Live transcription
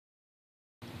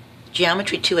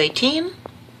Geometry 218,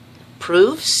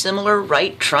 prove similar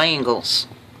right triangles.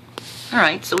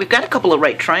 Alright, so we've got a couple of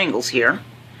right triangles here.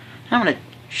 I'm going to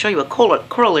show you a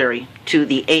corollary to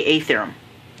the AA theorem.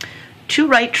 Two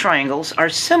right triangles are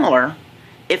similar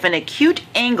if an acute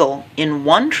angle in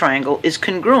one triangle is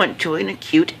congruent to an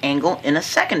acute angle in a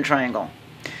second triangle.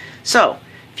 So,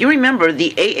 if you remember,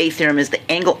 the AA theorem is the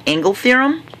angle-angle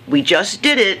theorem. We just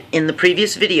did it in the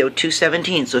previous video,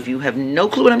 217. So if you have no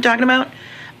clue what I'm talking about,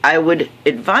 I would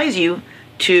advise you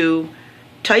to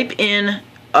type in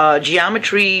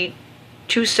Geometry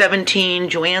 217,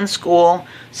 Joanne's School,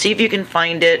 see if you can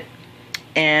find it,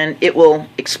 and it will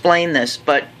explain this,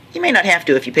 but you may not have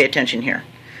to if you pay attention here.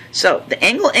 So, the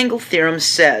angle-angle theorem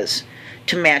says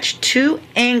to match two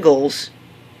angles,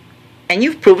 and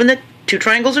you've proven that two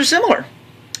triangles are similar.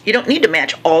 You don't need to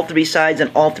match all three sides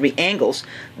and all three angles.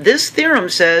 This theorem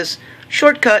says,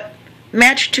 shortcut,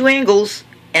 match two angles,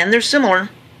 and they're similar.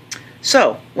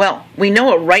 So, well, we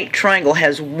know a right triangle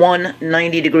has one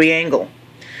 90-degree angle.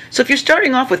 So if you're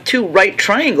starting off with two right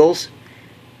triangles,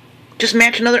 just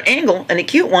match another angle, an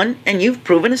acute one, and you've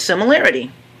proven a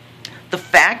similarity. The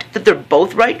fact that they're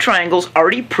both right triangles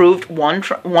already proved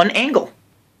one angle.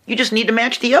 You just need to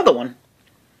match the other one,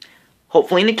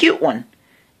 hopefully an acute one.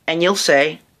 And you'll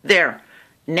say, there,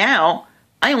 now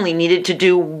I only needed to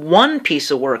do one piece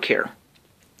of work here.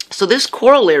 So this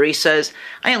corollary says,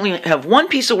 I only have one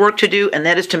piece of work to do, and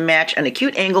that is to match an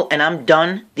acute angle, and I'm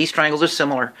done. These triangles are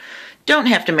similar. Don't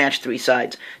have to match three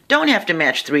sides. Don't have to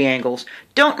match three angles.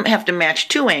 Don't have to match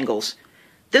two angles.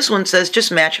 This one says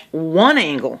just match one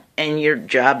angle, and your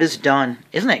job is done.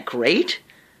 Isn't that great?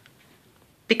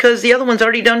 Because the other one's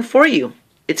already done for you.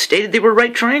 It stated they were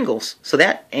right triangles, so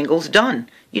that angle's done.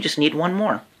 You just need one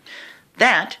more.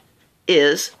 That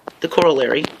is the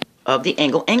corollary of the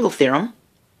angle-angle theorem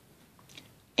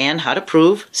and how to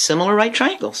prove similar right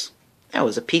triangles. That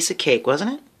was a piece of cake,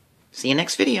 wasn't it? See you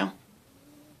next video.